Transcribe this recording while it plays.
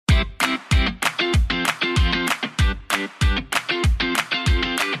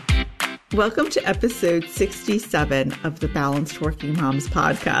Welcome to episode 67 of the Balanced Working Moms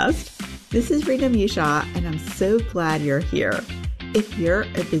podcast. This is Rita Misha, and I'm so glad you're here. If you're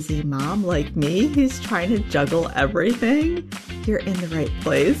a busy mom like me who's trying to juggle everything, you're in the right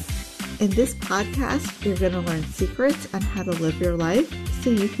place. In this podcast, you're going to learn secrets on how to live your life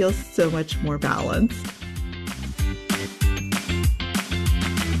so you feel so much more balanced.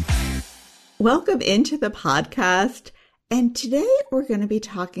 Welcome into the podcast. And today we're going to be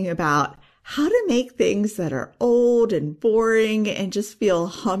talking about how to make things that are old and boring and just feel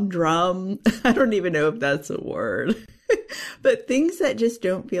humdrum. I don't even know if that's a word, but things that just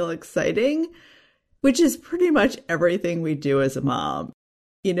don't feel exciting, which is pretty much everything we do as a mom.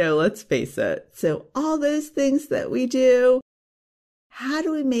 You know, let's face it. So all those things that we do, how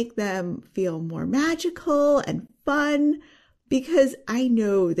do we make them feel more magical and fun? Because I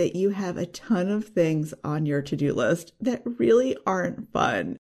know that you have a ton of things on your to-do list that really aren't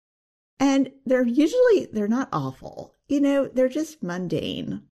fun. And they're not awful. You know, they're just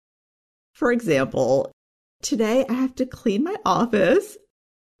mundane. For example, today I have to clean my office.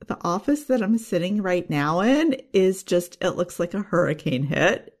 The office that I'm sitting right now in it looks like a hurricane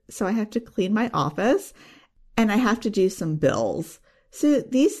hit. So I have to clean my office and I have to do some bills. So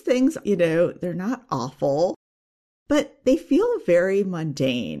these things, you know, they're not awful, but they feel very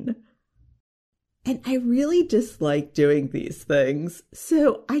mundane. And I really dislike doing these things,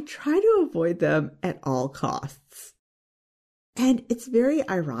 so I try to avoid them at all costs. And it's very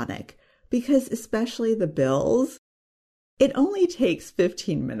ironic because especially the bills, it only takes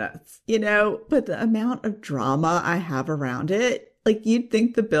 15 minutes, you know, but the amount of drama I have around it, like you'd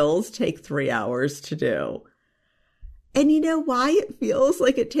think the bills take 3 hours to do. And you know why it feels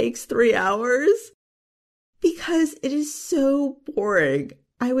like it takes 3 hours? Because it is so boring.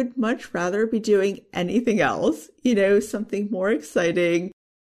 I would much rather be doing anything else, you know, something more exciting,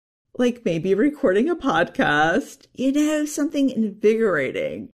 like maybe recording a podcast, you know, something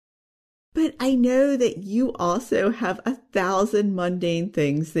invigorating. But I know that you also have 1,000 mundane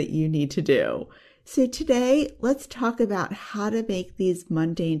things that you need to do. So today, let's talk about how to make these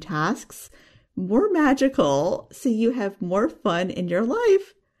mundane tasks more magical so you have more fun in your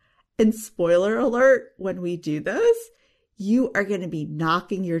life. And spoiler alert, when we do this, you are going to be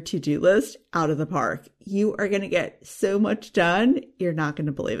knocking your to-do list out of the park. You are going to get so much done, you're not going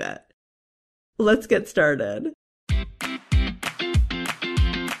to believe it. Let's get started.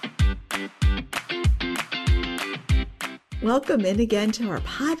 Welcome in again to our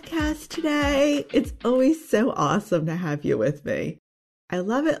podcast today. It's always so awesome to have you with me. I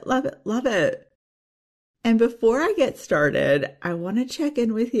love it, love it, love it. And before I get started, I want to check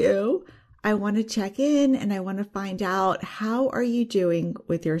in with you. I want to check in and I want to find out, how are you doing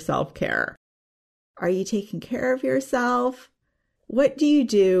with your self-care? Are you taking care of yourself? What do you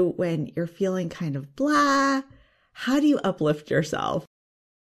do when you're feeling kind of blah? How do you uplift yourself?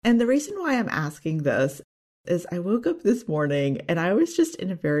 And the reason why I'm asking this is I woke up this morning and I was just in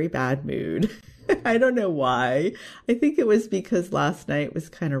a very bad mood. I don't know why. I think it was because last night was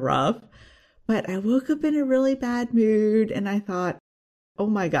kind of rough, but I woke up in a really bad mood and I thought, oh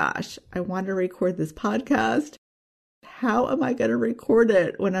my gosh, I want to record this podcast. How am I going to record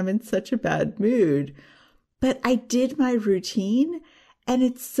it when I'm in such a bad mood? But I did my routine and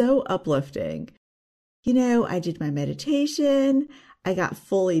it's so uplifting. You know, I did my meditation. I got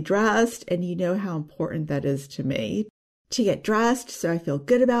fully dressed, and you know how important that is to me, to get dressed so I feel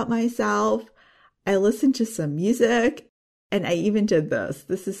good about myself. I listened to some music and I even did this.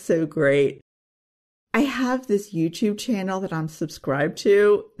 This is so great. I have this YouTube channel that I'm subscribed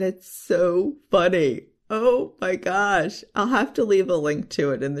to that's so funny. Oh my gosh. I'll have to leave a link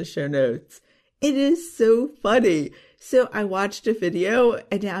to it in the show notes. It is so funny. So I watched a video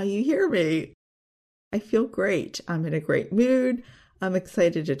and now you hear me. I feel great. I'm in a great mood. I'm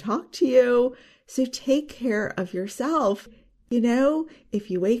excited to talk to you. So take care of yourself. You know, if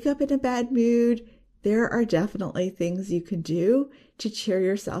you wake up in a bad mood, there are definitely things you can do to cheer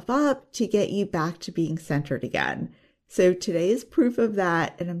yourself up, to get you back to being centered again. So today is proof of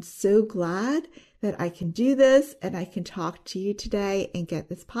that. And I'm so glad that I can do this and I can talk to you today and get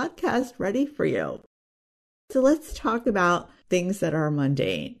this podcast ready for you. So let's talk about things that are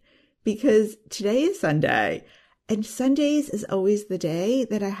mundane, because today is Sunday and Sundays is always the day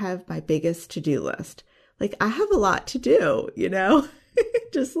that I have my biggest to-do list. Like I have a lot to do, you know,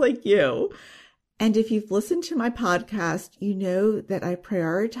 just like you. And if you've listened to my podcast, you know that I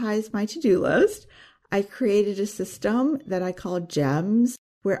prioritize my to-do list. I created a system that I call GEMS,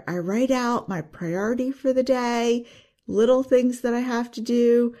 where I write out my priority for the day, little things that I have to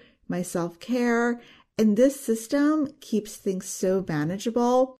do, my self-care. And this system keeps things so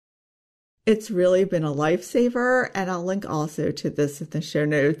manageable. It's really been a lifesaver, and I'll link also to this in the show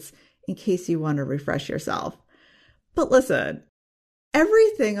notes in case you want to refresh yourself. But listen,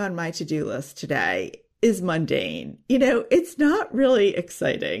 everything on my to-do list today is mundane. It's not really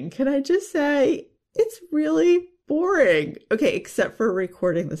exciting. Can I just say it's really boring? Okay, except for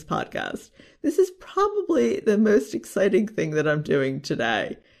recording this podcast. This is probably the most exciting thing that I'm doing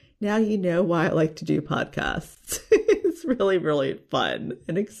today. Now you know why I like to do podcasts. It's really, really fun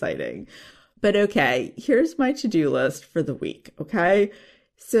and exciting. But okay, here's my to-do list for the week, okay?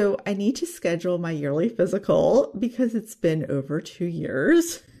 So I need to schedule my yearly physical because it's been over 2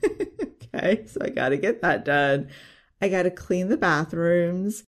 years. Okay, so I got to get that done. I got to clean the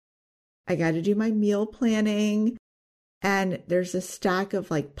bathrooms. I got to do my meal planning. And there's a stack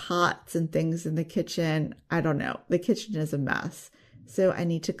of pots and things in the kitchen. I don't know. The kitchen is a mess. So I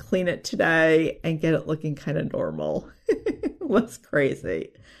need to clean it today and get it looking kind of normal. Less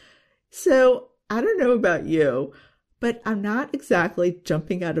crazy. So I don't know about you, but I'm not exactly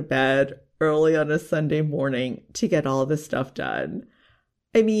jumping out of bed early on a Sunday morning to get all this stuff done.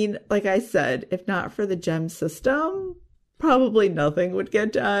 I mean, like I said, if not for the GEM system, probably nothing would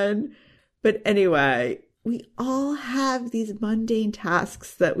get done. But anyway, we all have these mundane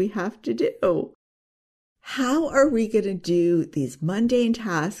tasks that we have to do. How are we going to do these mundane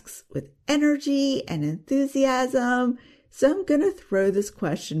tasks with energy and enthusiasm? So I'm going to throw this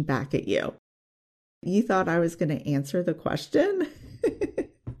question back at you. You thought I was going to answer the question?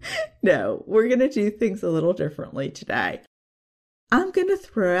 No, we're going to do things a little differently today. I'm going to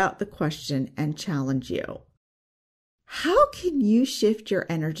throw out the question and challenge you. How can you shift your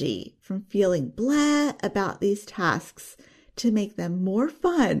energy from feeling blah about these tasks to make them more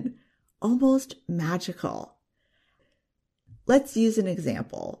fun, almost magical? Let's use an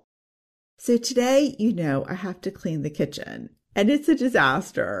example. So today, I have to clean the kitchen and it's a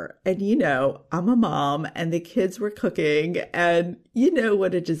disaster. And I'm a mom and the kids were cooking and you know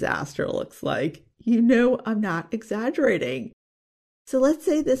what a disaster looks like. I'm not exaggerating. So let's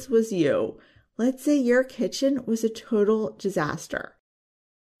say this was you. Let's say your kitchen was a total disaster.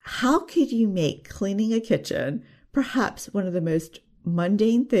 How could you make cleaning a kitchen perhaps one of the most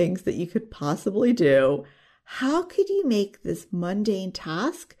mundane things that you could possibly do? How could you make this mundane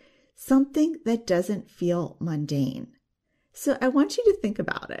task something that doesn't feel mundane? So I want you to think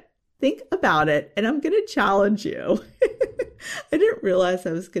about it. Think about it, and I'm going to challenge you. I didn't realize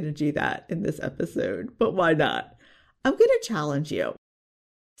I was going to do that in this episode, but why not? I'm going to challenge you.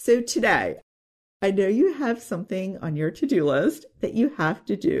 So today, I know you have something on your to-do list that you have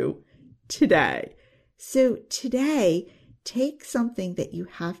to do today. So today, take something that you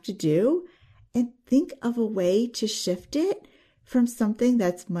have to do and think of a way to shift it from something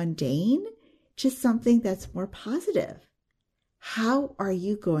that's mundane to something that's more positive. How are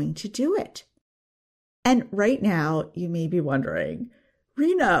you going to do it? And right now, you may be wondering,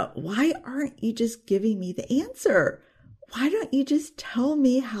 Rena, why aren't you just giving me the answer? Why don't you just tell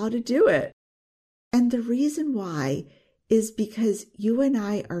me how to do it? And the reason why is because you and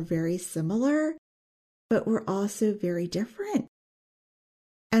I are very similar, but we're also very different.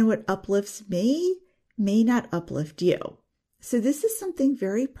 And what uplifts me may not uplift you. So this is something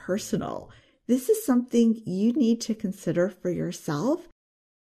very personal. This is something you need to consider for yourself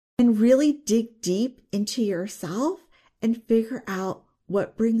and really dig deep into yourself and figure out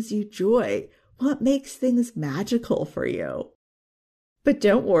what brings you joy, what makes things magical for you. But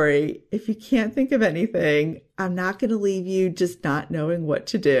don't worry, if you can't think of anything, I'm not going to leave you just not knowing what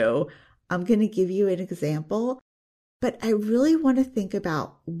to do. I'm going to give you an example, but I really want to think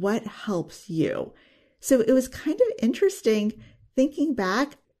about what helps you. So it was kind of interesting thinking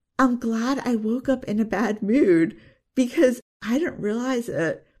back. I'm glad I woke up in a bad mood because I didn't realize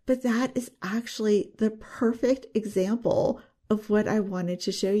it, but that is actually the perfect example of what I wanted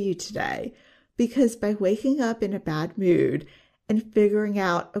to show you today. Because by waking up in a bad mood and figuring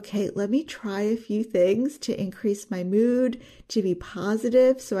out, okay, let me try a few things to increase my mood, to be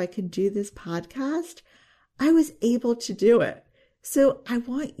positive so I can do this podcast, I was able to do it. So I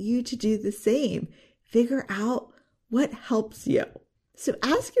want you to do the same. Figure out what helps you. So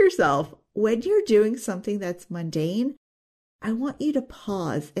ask yourself, when you're doing something that's mundane, I want you to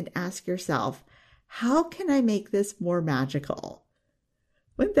pause and ask yourself, how can I make this more magical?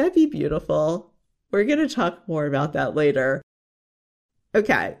 Wouldn't that be beautiful? We're going to talk more about that later.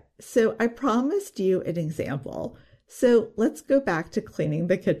 Okay, so I promised you an example. So let's go back to cleaning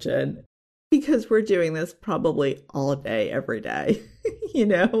the kitchen because we're doing this probably all day, every day.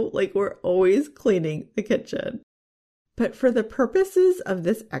 We're always cleaning the kitchen. But for the purposes of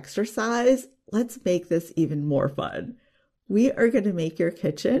this exercise, let's make this even more fun. We are going to make your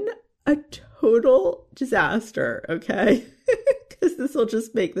kitchen a total disaster, okay? Because this will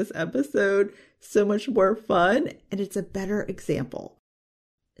just make this episode so much more fun and it's a better example.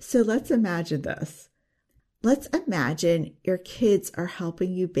 So let's imagine this. Let's imagine your kids are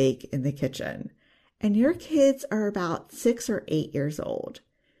helping you bake in the kitchen and your kids are about 6 or 8 years old.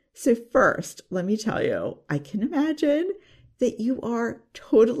 So first, let me tell you, I can imagine that you are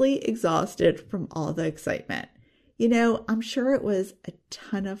totally exhausted from all the excitement. You know, I'm sure it was a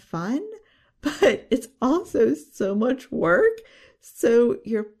ton of fun, but it's also so much work. So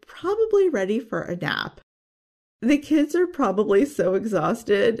you're probably ready for a nap. The kids are probably so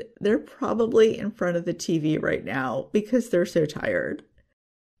exhausted. They're probably in front of the TV right now because they're so tired.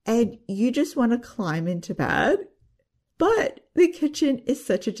 And you just want to climb into bed. But the kitchen is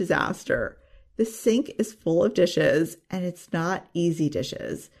such a disaster. The sink is full of dishes and it's not easy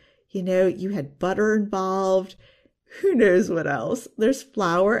dishes. You know, you had butter involved. Who knows what else? There's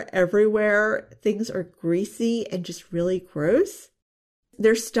flour everywhere. Things are greasy and just really gross.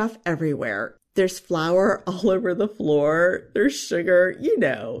 There's stuff everywhere. There's flour all over the floor. There's sugar. You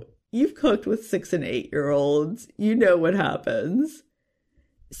know, you've cooked with 6 and 8-year-olds. You know what happens.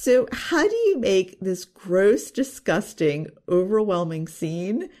 So how do you make this gross, disgusting, overwhelming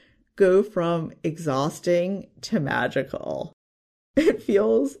scene go from exhausting to magical? It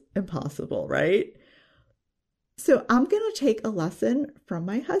feels impossible, right? So I'm going to take a lesson from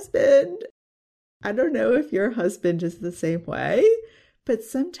my husband. I don't know if your husband is the same way, but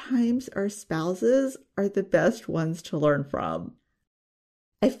sometimes our spouses are the best ones to learn from.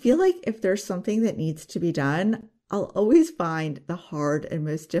 I feel like if there's something that needs to be done, I'll always find the hard and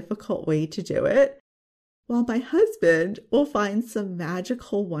most difficult way to do it, while my husband will find some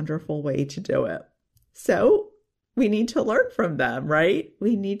magical, wonderful way to do it. So we need to learn from them, right?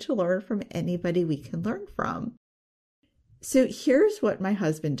 We need to learn from anybody we can learn from. So here's what my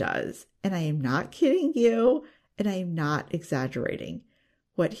husband does, and I am not kidding you, and I am not exaggerating.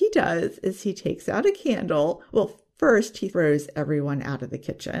 What he does is he takes out a candle. Well, first he throws everyone out of the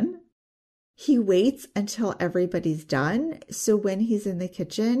kitchen. He waits until everybody's done, so when he's in the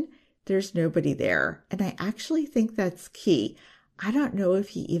kitchen, there's nobody there. And I actually think that's key. I don't know if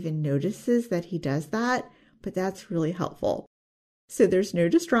he even notices that he does that, but that's really helpful. So there's no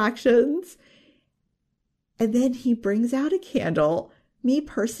distractions. And then he brings out a candle. Me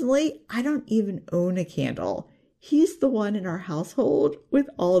personally, I don't even own a candle. He's the one in our household with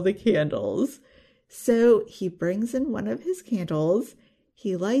all the candles. So he brings in one of his candles.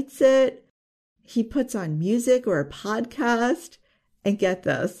 He lights it. He puts on music or a podcast. And get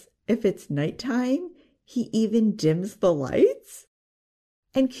this, if it's nighttime, he even dims the lights.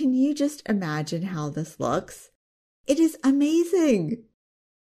 And can you just imagine how this looks? It is amazing.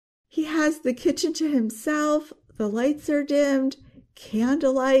 He has the kitchen to himself, the lights are dimmed,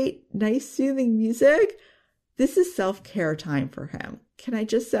 candlelight, nice soothing music. This is self-care time for him. Can I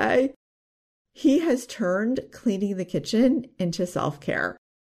just say? He has turned cleaning the kitchen into self-care.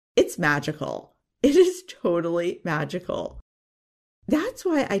 It's magical. It is totally magical. That's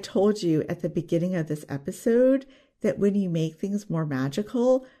why I told you at the beginning of this episode that when you make things more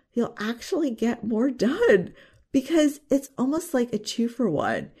magical, you'll actually get more done because it's almost like a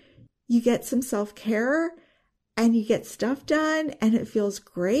 2-for-1. You get some self-care and you get stuff done and it feels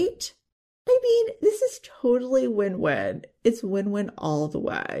great. I mean, this is totally win-win. It's win-win all the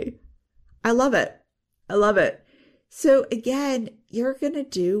way. I love it. I love it. So again, you're going to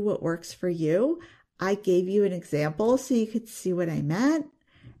do what works for you. I gave you an example so you could see what I meant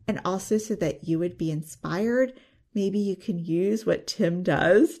and also so that you would be inspired. Maybe you can use what Tim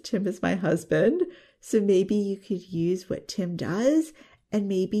does. Tim is my husband. So maybe you could use what Tim does. And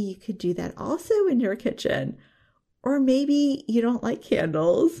maybe you could do that also in your kitchen. Or maybe you don't like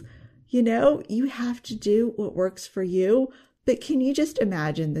candles. You know, you have to do what works for you. But can you just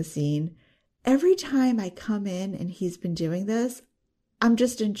imagine the scene? Every time I come in and he's been doing this, I'm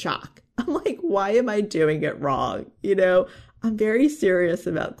just in shock. I'm like, why am I doing it wrong? You know, I'm very serious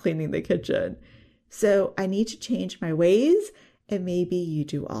about cleaning the kitchen. So I need to change my ways, and maybe you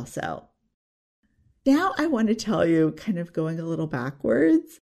do also. Now I want to tell you, kind of going a little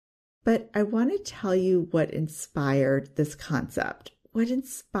backwards, but I want to tell you what inspired this concept, what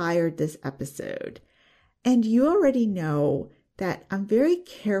inspired this episode. And you already know that I'm very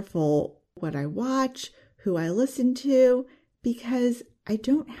careful what I watch, who I listen to, because I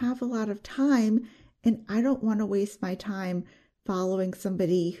don't have a lot of time and I don't want to waste my time following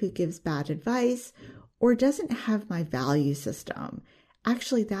somebody who gives bad advice or doesn't have my value system.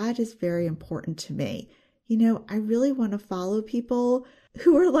 Actually, that is very important to me. You know, I really want to follow people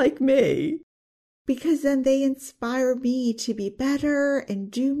who are like me. because then they inspire me to be better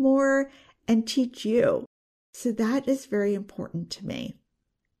and do more and teach you. So that is very important to me.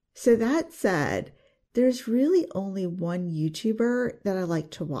 So that said, there's really only one YouTuber that I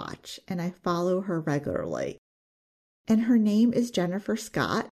like to watch, and I follow her regularly. And her name is Jennifer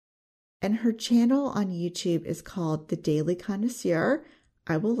Scott, and her channel on YouTube is called The Daily Connoisseur.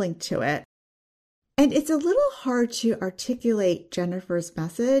 I will link to it. And it's a little hard to articulate Jennifer's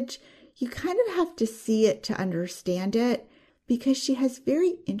message. You kind of have to see it to understand it because she has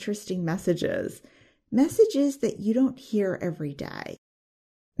very interesting messages that you don't hear every day.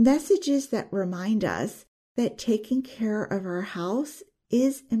 Messages that remind us that taking care of our house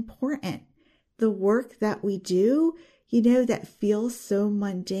is important. The work that we do, that feels so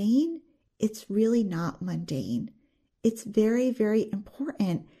mundane, it's really not mundane. It's very, very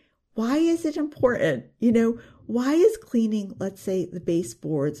important. Why is it important? Why is cleaning, let's say, the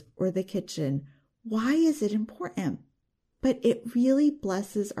baseboards or the kitchen, why is it important? But it really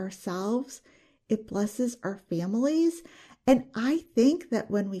blesses ourselves. It blesses our families. And I think that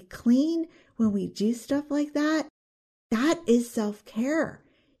when we clean, when we do stuff like that, that is self-care.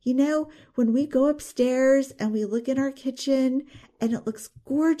 When we go upstairs and we look in our kitchen and it looks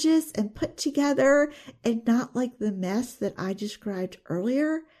gorgeous and put together and not like the mess that I described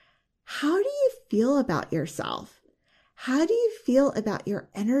earlier, how do you feel about yourself? How do you feel about your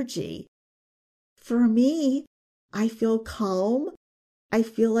energy? For me, I feel calm. I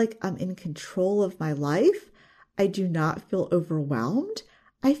feel like I'm in control of my life. I do not feel overwhelmed.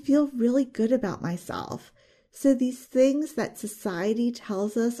 I feel really good about myself. So these things that society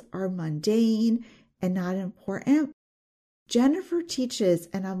tells us are mundane and not important, Jennifer teaches,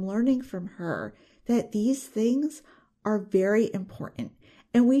 and I'm learning from her, that these things are very important.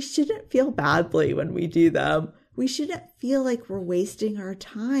 And we shouldn't feel badly when we do them. We shouldn't feel like we're wasting our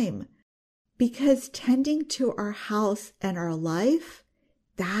time. Because tending to our house and our life,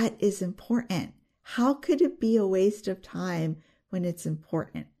 that is important. How could it be a waste of time when it's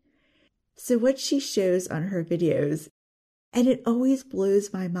important? So what she shows on her videos, and it always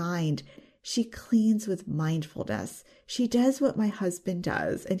blows my mind, she cleans with mindfulness. She does what my husband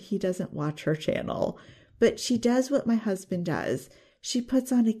does, and he doesn't watch her channel, but she does what my husband does. She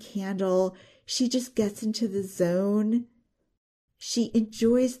puts on a candle. She just gets into the zone. She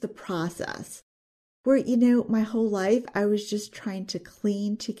enjoys the process. Where, my whole life, I was just trying to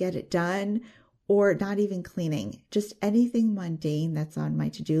clean to get it done, or not even cleaning, just anything mundane that's on my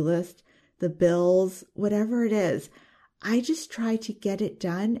to-do list, the bills, whatever it is. I just try to get it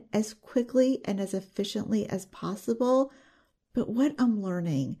done as quickly and as efficiently as possible. But what I'm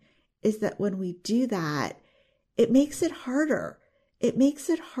learning is that when we do that, it makes it harder. It makes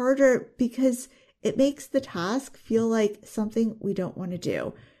it harder because it makes the task feel like something we don't want to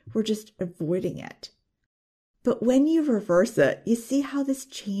do. We're just avoiding it. But when you reverse it, you see how this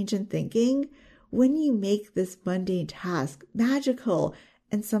change in thinking, when you make this mundane task magical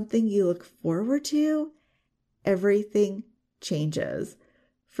and something you look forward to, everything changes.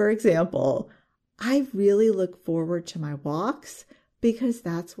 For example, I really look forward to my walks because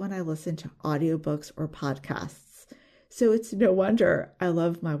that's when I listen to audiobooks or podcasts. So it's no wonder I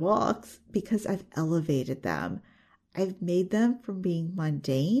love my walks because I've elevated them. I've made them from being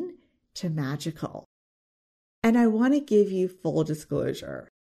mundane to magical. And I want to give you full disclosure,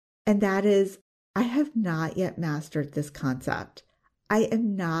 and that is I have not yet mastered this concept. I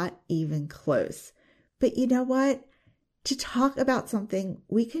am not even close. But you know what? To talk about something,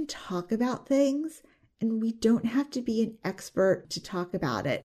 we can talk about things, and we don't have to be an expert to talk about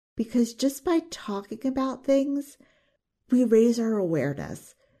it, because just by talking about things, we raise our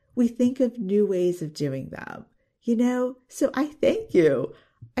awareness. We think of new ways of doing them, So I thank you.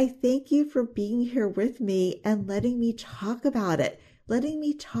 I thank you for being here with me and letting me talk about it, letting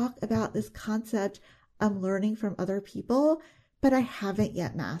me talk about this concept I'm learning from other people, but I haven't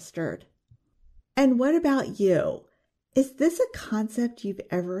yet mastered. And what about you? Is this a concept you've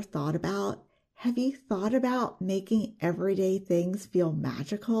ever thought about? Have you thought about making everyday things feel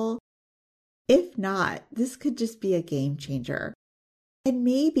magical? If not, this could just be a game changer. And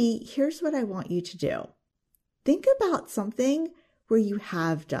maybe here's what I want you to do. Think about something where you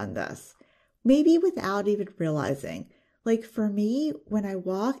have done this, maybe without even realizing. Like for me, when I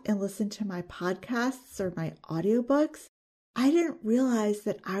walk and listen to my podcasts or my audiobooks, I didn't realize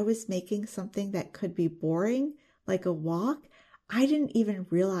that I was making something that could be boring, like a walk. I didn't even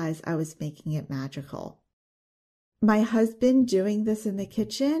realize I was making it magical. My husband doing this in the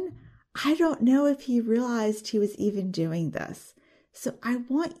kitchen, I don't know if he realized he was even doing this. So I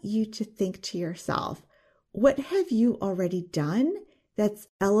want you to think to yourself, what have you already done that's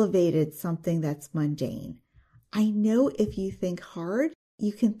elevated something that's mundane. I know if you think hard,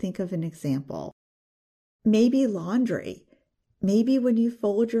 you can think of an example. Maybe laundry. Maybe when you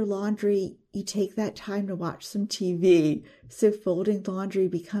fold your laundry, you take that time to watch some TV, so folding laundry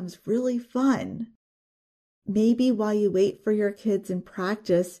becomes really fun. Maybe while you wait for your kids in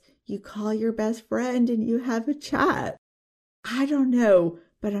practice, you call your best friend and you have a chat. I don't know,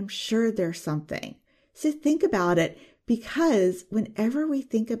 but I'm sure there's something. So think about it, because whenever we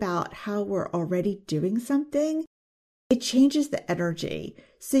think about how we're already doing something, it changes the energy.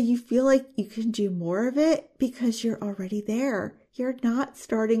 So you feel like you can do more of it because you're already there. You're not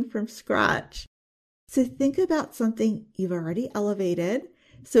starting from scratch. So think about something you've already elevated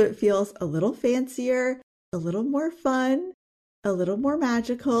so it feels a little fancier, a little more fun, a little more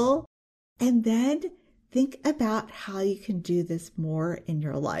magical, and then think about how you can do this more in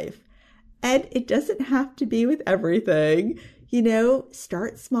your life. And it doesn't have to be with everything.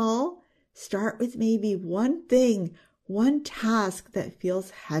 Start small. Start with maybe one thing, one task that feels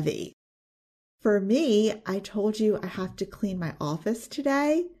heavy. For me, I told you I have to clean my office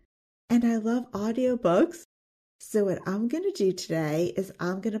today, and I love audiobooks. So what I'm going to do today is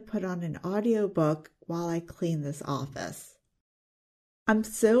I'm going to put on an audiobook while I clean this office. I'm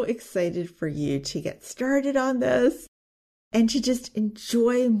so excited for you to get started on this and to just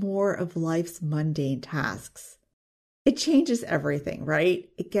enjoy more of life's mundane tasks. It changes everything, right?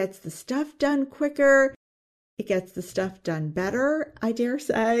 It gets the stuff done quicker. It gets the stuff done better, I dare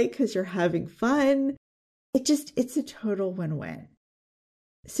say, because you're having fun. It's a total win-win.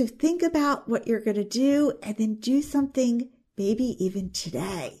 So think about what you're going to do and then do something maybe even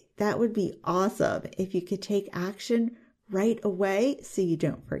today. That would be awesome if you could take action right away so you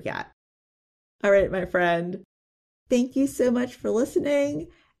don't forget. All right, my friend. Thank you so much for listening.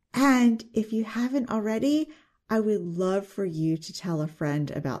 And if you haven't already, I would love for you to tell a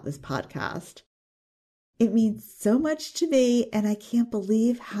friend about this podcast. It means so much to me, and I can't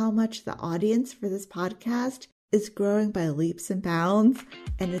believe how much the audience for this podcast is growing by leaps and bounds,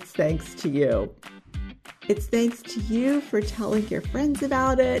 and it's thanks to you. It's thanks to you for telling your friends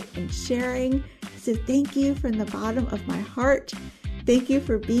about it and sharing. So thank you from the bottom of my heart. Thank you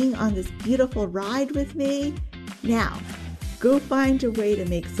for being on this beautiful ride with me. Now, go find a way to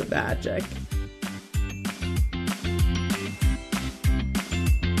make some magic.